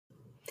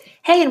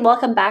Hey, and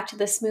welcome back to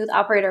the Smooth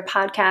Operator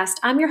podcast.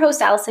 I'm your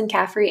host, Allison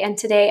Caffrey, and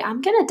today I'm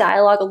going to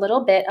dialogue a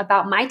little bit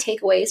about my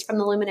takeaways from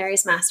the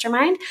Luminaries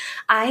Mastermind.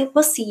 I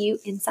will see you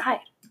inside.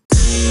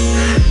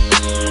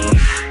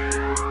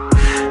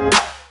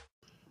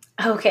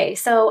 Okay,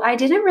 so I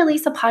didn't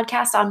release a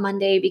podcast on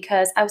Monday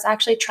because I was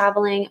actually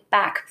traveling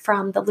back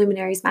from the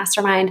Luminaries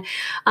Mastermind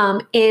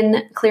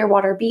in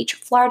Clearwater Beach,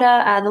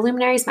 Florida. The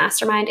Luminaries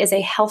Mastermind is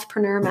a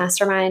healthpreneur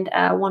mastermind,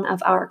 one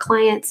of our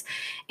clients,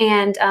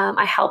 and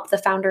I help the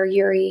founder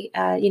Yuri,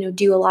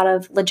 do a lot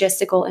of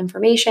logistical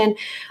information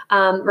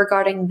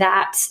regarding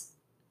that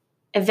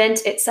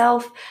event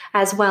itself,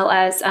 as well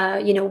as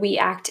we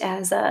act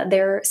as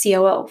their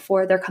COO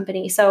for their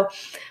company. So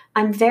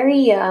I'm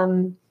very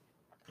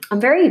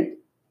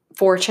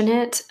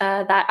fortunate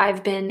that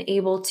I've been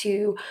able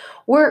to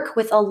work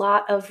with a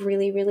lot of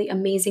really, really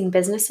amazing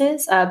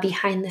businesses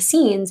behind the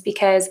scenes,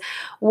 because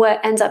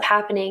what ends up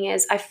happening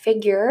is I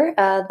figure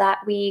that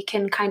we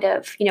can kind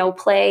of,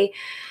 play,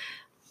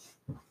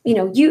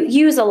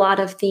 use a lot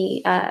of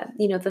the,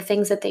 the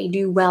things that they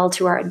do well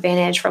to our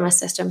advantage from a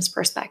systems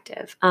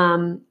perspective.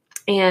 And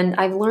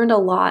I've learned a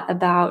lot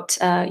about,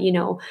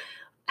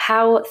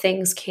 how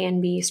things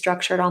can be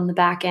structured on the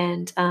back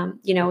end,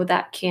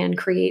 that can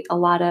create a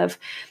lot of,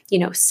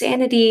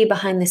 sanity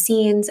behind the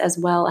scenes, as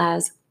well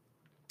as,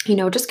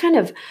 just kind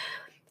of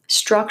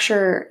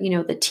structure,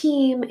 the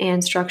team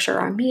and structure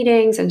our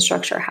meetings and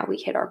structure how we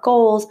hit our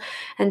goals.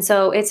 And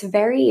so it's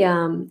very,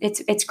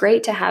 it's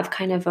great to have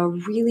kind of a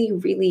really,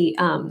 really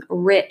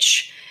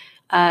rich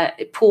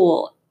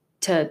pool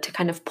to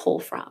kind of pull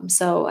from.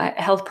 So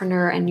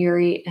Healthpreneur and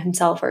Yuri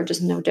himself are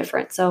just no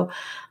different. So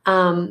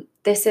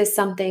this is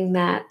something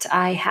that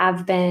I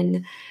have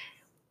been,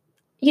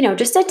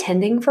 just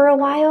attending for a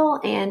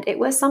while. And it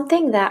was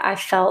something that I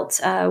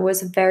felt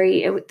was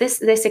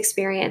this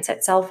experience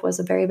itself was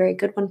a very, very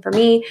good one for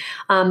me.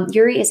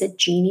 Yuri is a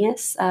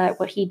genius at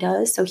what he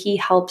does. So he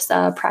helps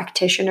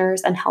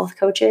practitioners and health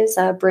coaches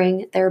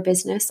bring their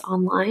business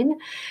online.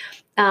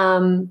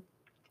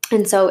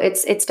 And so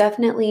it's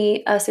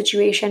definitely a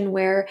situation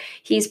where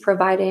he's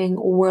providing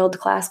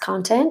world-class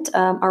content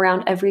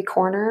around every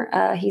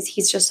corner.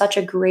 He's just such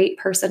a great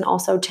person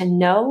also to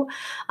know,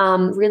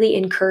 really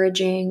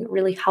encouraging,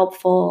 really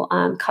helpful,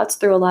 cuts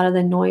through a lot of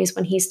the noise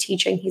when he's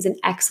teaching. He's an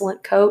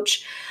excellent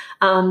coach.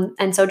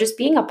 And so just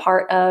being a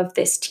part of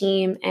this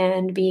team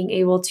and being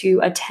able to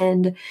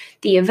attend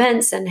the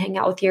events and hang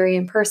out with Yuri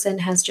in person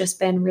has just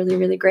been really,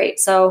 really great.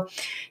 So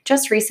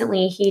just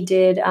recently he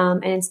did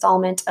an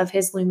installment of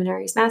his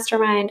Luminaries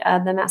Mastermind.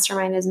 The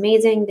mastermind is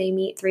amazing. They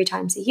meet 3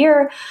 times a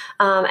year.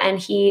 And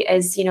he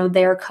is,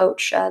 their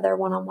coach, their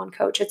one-on-one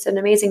coach. It's an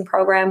amazing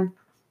program.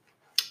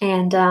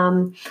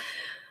 And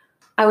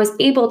I was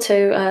able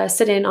to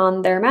sit in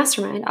on their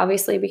mastermind,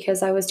 obviously,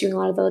 because I was doing a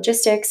lot of the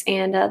logistics.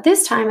 And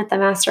this time at the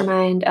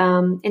mastermind,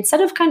 instead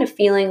of kind of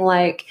feeling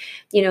like,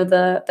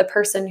 the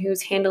person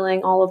who's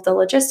handling all of the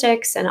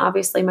logistics, and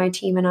obviously my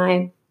team and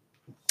I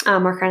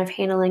are kind of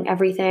handling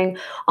everything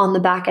on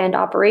the back end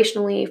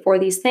operationally for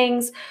these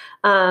things,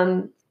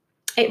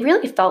 it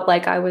really felt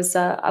like I was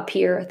up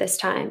here this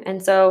time.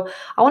 And so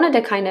I wanted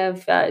to kind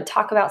of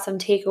talk about some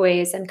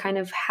takeaways and kind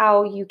of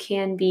how you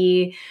can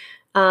be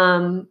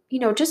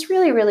just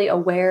really, really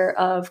aware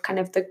of kind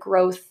of the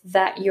growth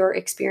that you're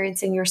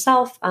experiencing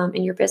yourself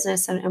in your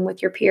business and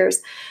with your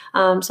peers.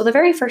 So the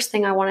very first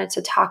thing I wanted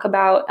to talk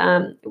about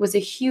was a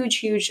huge,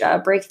 huge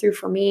breakthrough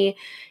for me,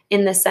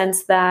 in the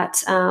sense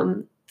that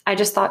I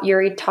just thought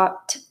Yuri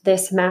taught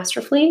this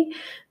masterfully.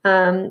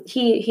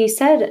 He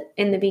said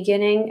in the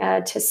beginning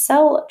to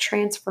sell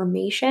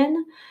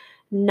transformation,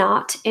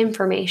 not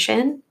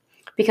information,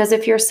 because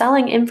if you're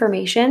selling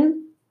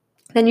information,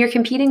 then you're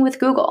competing with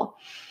Google.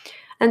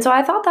 And so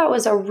I thought that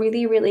was a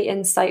really, really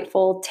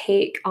insightful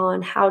take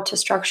on how to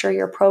structure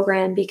your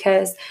program,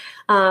 because,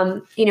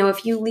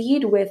 if you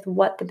lead with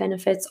what the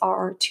benefits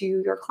are to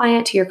your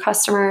client, to your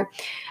customer,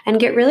 and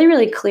get really,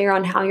 really clear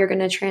on how you're going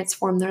to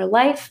transform their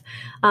life,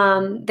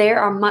 they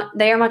are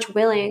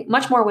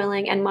much more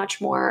willing and much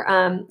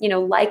more,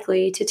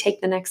 likely to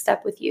take the next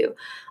step with you.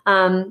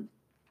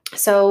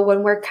 So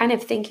when we're kind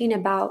of thinking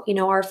about,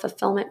 our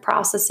fulfillment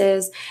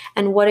processes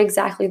and what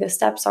exactly the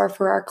steps are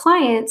for our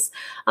clients,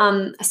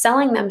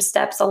 selling them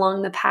steps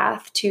along the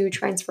path to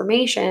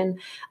transformation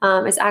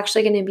is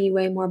actually going to be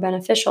way more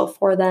beneficial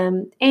for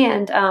them.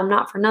 And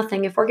not for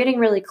nothing, if we're getting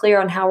really clear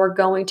on how we're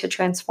going to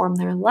transform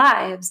their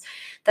lives,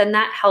 then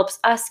that helps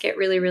us get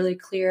really, really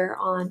clear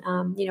on,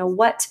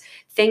 what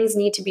things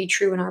need to be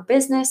true in our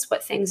business,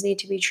 what things need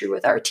to be true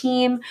with our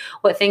team,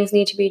 what things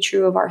need to be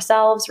true of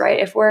ourselves,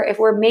 right? If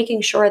we're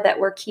making sure that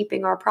we're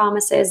keeping our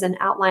promises and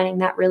outlining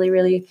that really,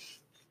 really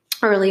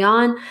early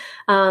on,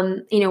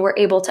 we're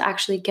able to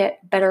actually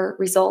get better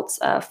results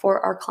for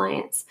our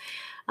clients.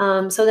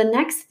 So the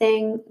next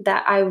thing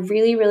that I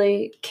really,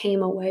 really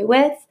came away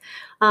with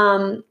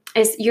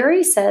is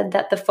Yuri said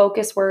that the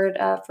focus word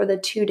for the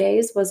 2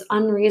 days was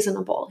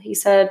unreasonable. He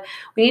said,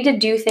 we need to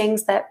do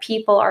things that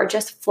people are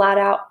just flat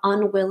out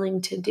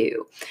unwilling to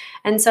do.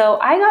 And so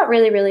I got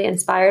really, really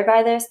inspired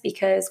by this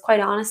because, quite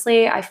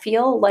honestly, I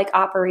feel like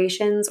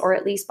operations, or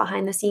at least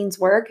behind the scenes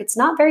work, it's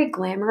not very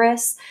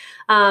glamorous.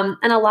 And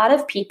a lot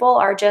of people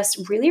are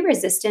just really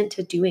resistant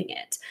to doing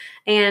it.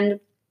 And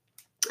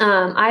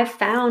I've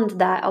found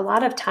that a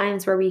lot of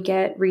times where we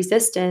get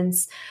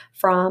resistance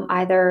from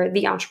either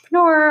the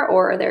entrepreneur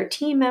or their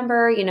team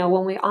member,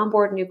 when we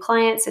onboard new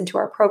clients into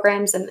our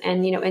programs and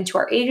into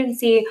our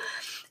agency,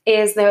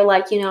 is they're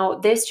like,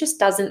 this just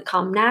doesn't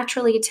come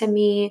naturally to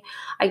me.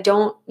 I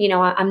don't,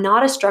 I'm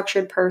not a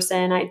structured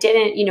person. I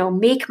didn't,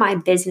 make my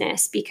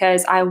business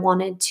because I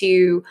wanted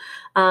to,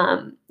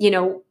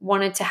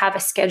 wanted to have a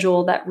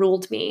schedule that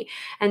ruled me.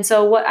 And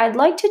so what I'd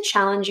like to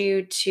challenge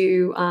you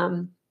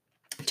to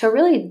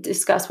really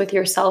discuss with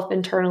yourself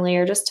internally,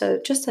 or just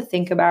to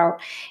think about,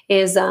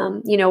 is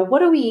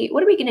what are we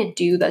going to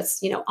do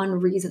that's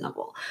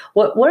unreasonable?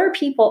 What are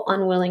people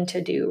unwilling to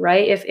do,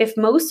 right? If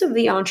most of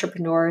the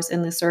entrepreneurs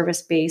in the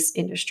service-based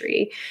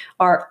industry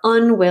are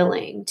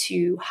unwilling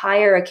to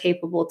hire a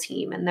capable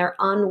team, and they're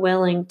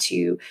unwilling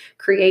to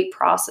create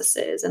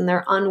processes, and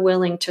they're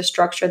unwilling to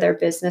structure their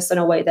business in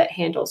a way that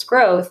handles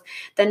growth,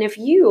 then if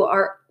you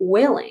are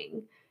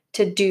willing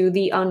to do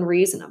the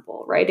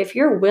unreasonable, right? If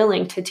you're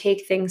willing to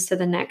take things to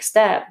the next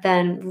step,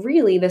 then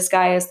really the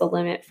sky is the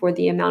limit for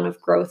the amount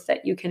of growth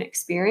that you can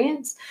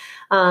experience.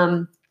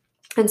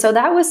 And so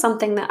that was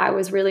something that I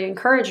was really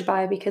encouraged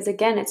by, because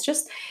again, it's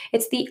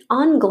the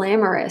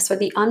unglamorous or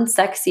the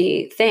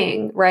unsexy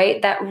thing, right?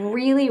 That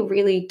really,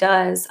 really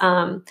does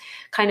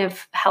kind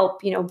of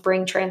help,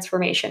 bring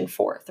transformation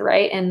forth,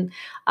 right? And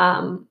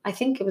I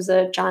think it was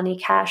a Johnny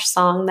Cash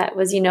song that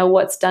was,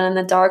 what's done in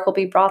the dark will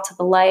be brought to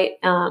the light.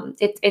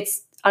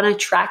 It's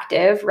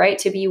unattractive, right?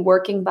 To be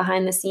working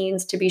behind the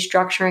scenes, to be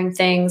structuring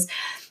things,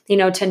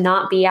 to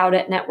not be out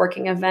at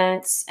networking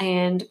events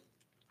and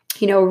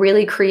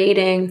really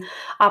creating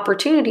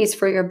opportunities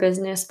for your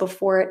business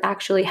before it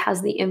actually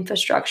has the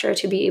infrastructure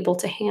to be able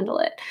to handle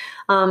it.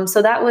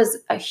 So that was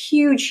a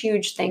huge,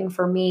 huge thing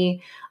for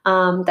me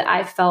that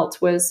I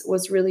felt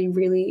was really,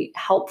 really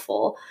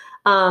helpful.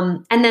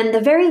 And then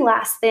the very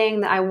last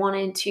thing that I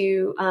wanted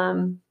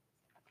to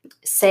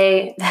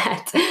say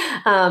that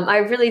I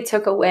really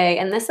took away,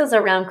 and this is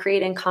around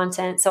creating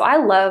content. So I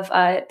love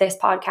this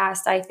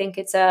podcast. I think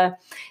it's a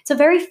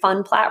very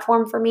fun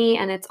platform for me,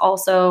 and it's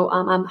also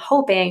I'm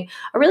hoping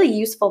a really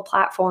useful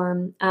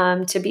platform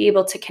to be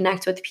able to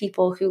connect with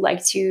people who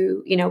like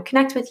to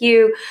connect with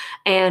you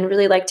and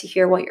really like to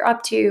hear what you're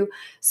up to.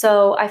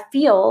 So I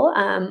feel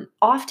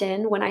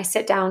often when I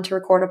sit down to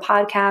record a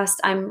podcast,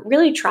 I'm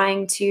really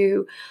trying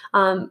to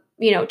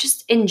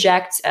just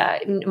inject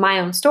my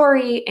own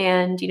story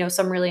and,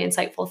 some really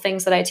insightful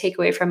things that I take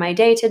away from my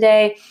day to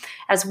day,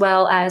 as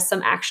well as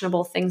some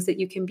actionable things that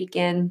you can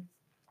begin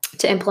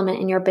to implement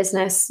in your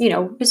business,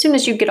 as soon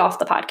as you get off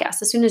the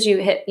podcast, as soon as you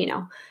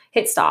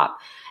hit stop.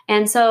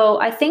 And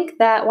so I think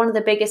that one of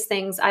the biggest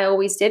things I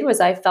always did was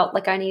I felt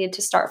like I needed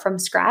to start from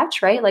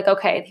scratch, right? Like,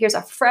 okay, here's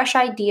a fresh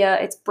idea.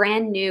 It's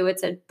brand new.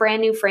 It's a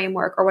brand new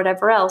framework or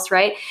whatever else,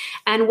 right?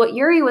 And what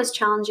Yuri was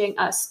challenging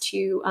us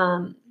to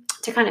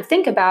kind of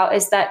think about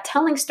is that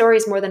telling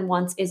stories more than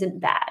once isn't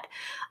bad,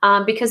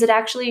 because it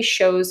actually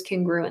shows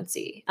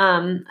congruency.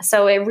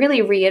 So it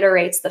really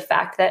reiterates the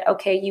fact that,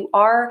 okay, you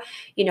are,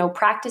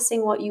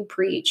 practicing what you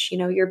preach,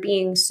 you're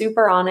being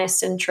super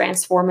honest and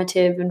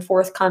transformative and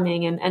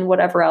forthcoming and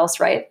whatever else,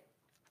 right?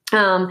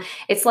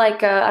 It's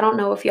like, I don't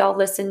know if y'all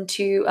listen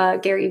to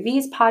Gary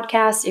Vee's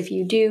podcast. If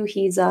you do,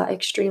 he's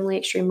extremely,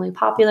 extremely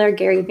popular,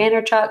 Gary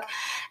Vaynerchuk.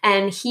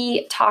 And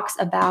he talks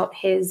about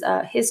his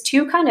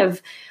two kind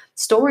of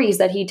stories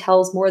that he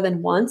tells more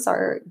than once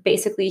are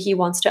basically he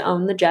wants to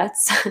own the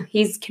Jets.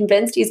 He's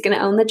convinced he's going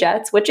to own the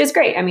Jets, which is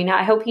great. I mean,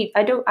 I hope he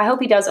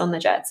does own the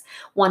Jets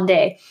one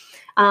day.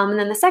 And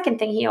then the second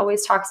thing he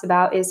always talks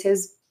about is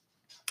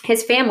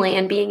his family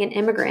and being an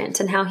immigrant,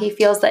 and how he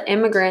feels that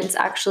immigrants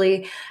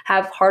actually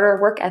have harder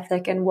work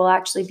ethic and will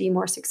actually be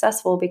more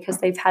successful because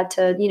they've had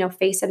to,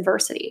 face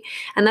adversity.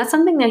 And that's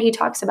something that he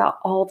talks about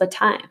all the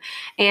time.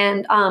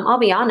 And I'll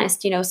be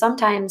honest,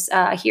 sometimes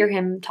I hear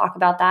him talk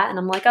about that and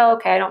I'm like, oh,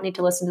 okay, I don't need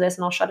to listen to this,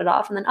 and I'll shut it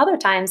off. And then other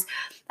times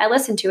I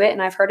listen to it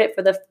and I've heard it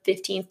for the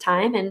 15th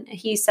time, and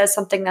he says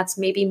something that's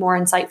maybe more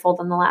insightful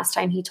than the last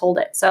time he told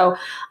it. So,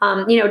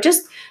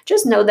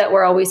 just know that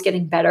we're always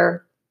getting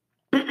better.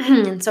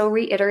 And so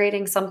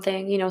reiterating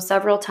something,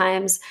 several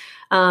times,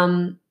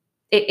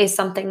 it is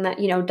something that,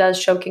 does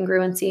show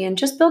congruency and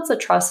just builds a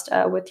trust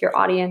with your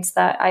audience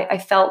that I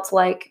felt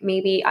like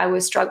maybe I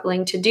was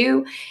struggling to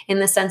do, in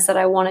the sense that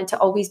I wanted to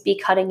always be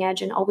cutting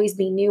edge and always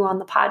be new on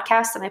the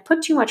podcast. And I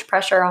put too much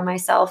pressure on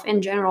myself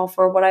in general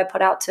for what I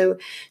put out to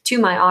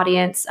my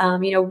audience,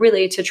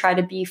 really to try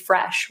to be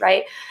fresh,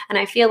 right? And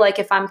I feel like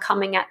if I'm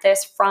coming at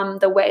this from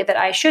the way that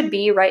I should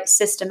be, right,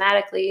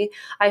 systematically,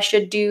 I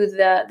should do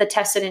the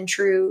tested and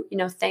true,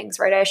 things,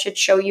 right? I should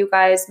show you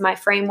guys my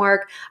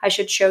framework. I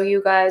should show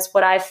you guys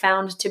what I've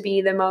found to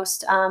be the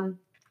most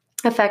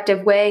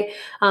effective way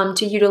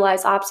to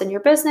utilize ops in your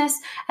business,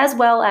 as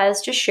well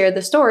as just share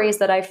the stories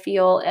that I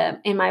feel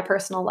in my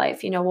personal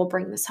life, will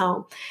bring this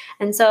home.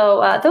 And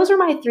so those are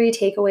my 3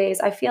 takeaways.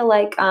 I feel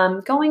like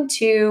going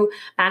to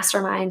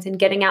masterminds and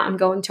getting out and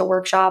going to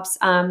workshops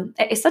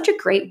is such a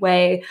great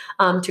way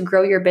to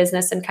grow your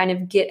business and kind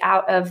of get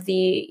out of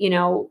the,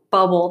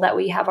 bubble that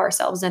we have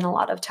ourselves in a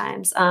lot of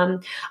times.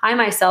 I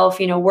myself,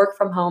 work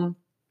from home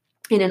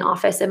in an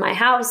office in my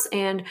house.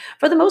 And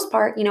for the most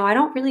part, I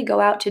don't really go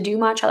out to do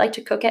much. I like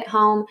to cook at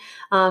home.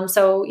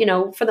 So,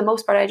 for the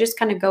most part, I just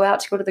kind of go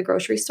out to go to the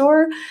grocery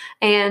store.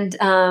 And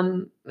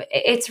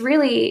it's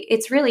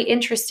really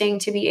interesting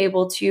to be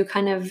able to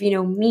kind of,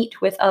 meet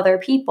with other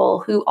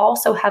people who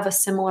also have a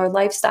similar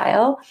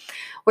lifestyle,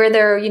 where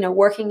they're,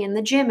 working in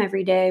the gym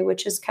every day,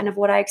 which is kind of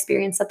what I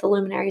experienced at the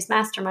Luminaries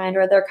Mastermind,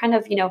 or they're kind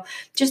of,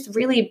 just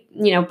really,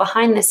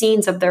 behind the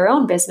scenes of their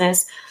own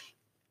business,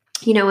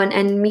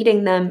 and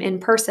meeting them in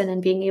person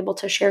and being able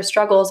to share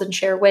struggles and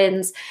share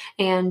wins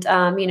and,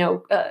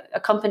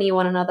 accompany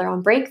one another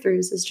on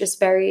breakthroughs is just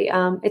very,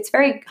 it's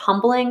very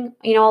humbling,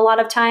 a lot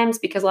of times,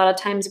 because a lot of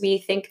times we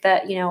think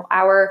that,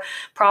 our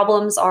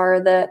problems are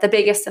the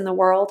biggest in the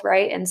world.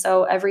 Right. And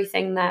so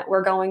everything that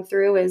we're going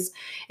through is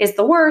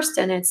the worst.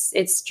 And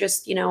it's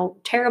just,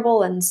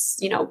 terrible and,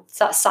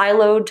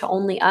 siloed to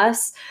only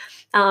us.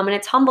 And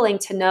it's humbling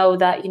to know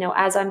that,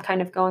 as I'm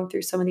kind of going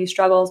through some of these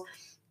struggles,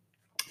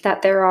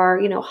 that there are,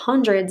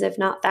 hundreds, if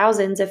not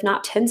thousands, if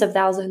not tens of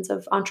thousands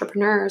of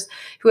entrepreneurs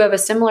who have a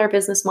similar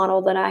business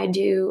model that I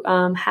do,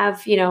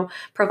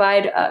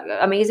 provide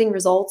amazing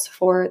results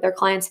for their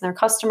clients and their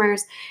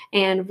customers.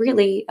 And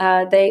really,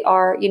 they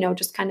are,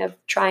 just kind of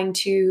trying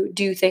to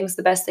do things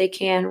the best they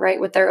can, right,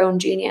 with their own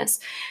genius.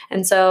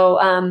 And so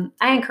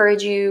I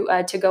encourage you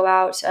to go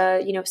out,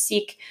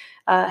 seek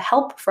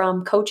help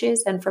from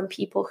coaches and from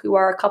people who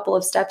are a couple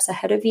of steps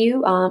ahead of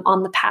you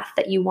on the path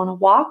that you want to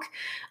walk.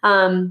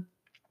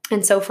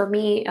 And so for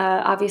me,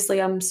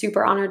 obviously, I'm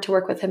super honored to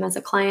work with him as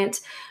a client.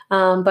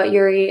 But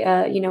Yuri,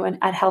 at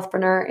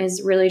Healthpreneur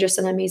is really just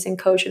an amazing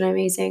coach and an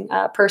amazing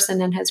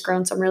person, and has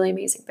grown some really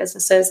amazing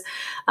businesses.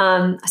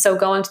 So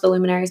going to the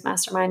Luminaries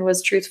Mastermind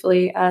was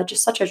truthfully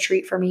just such a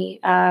treat for me.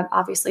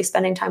 Obviously,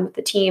 spending time with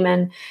the team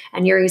and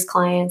Yuri's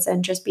clients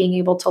and just being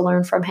able to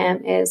learn from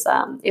him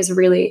is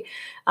really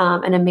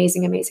an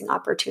amazing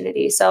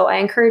opportunity. So I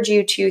encourage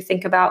you to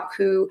think about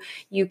who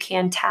you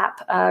can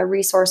tap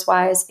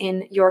resource-wise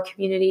in your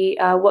community,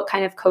 what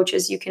kind of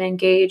coaches you can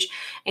engage,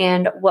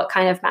 and what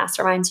kind of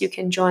masterminds you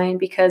can join,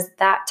 because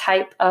that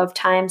type of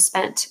time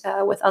spent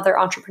with other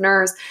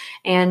entrepreneurs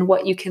and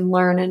what you can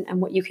learn and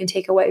what you can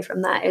take away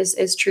from that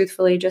is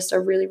truthfully just a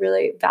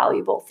really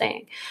valuable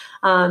thing.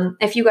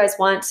 If you guys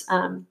want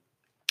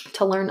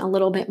to learn a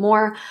little bit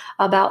more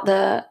about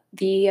the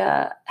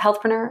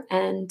Healthpreneur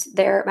and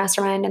their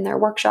mastermind and their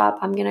workshop,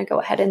 I'm going to go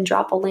ahead and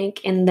drop a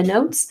link in the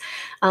notes.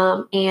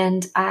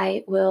 And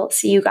I will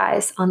see you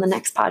guys on the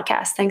next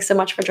podcast. Thanks so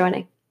much for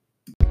joining.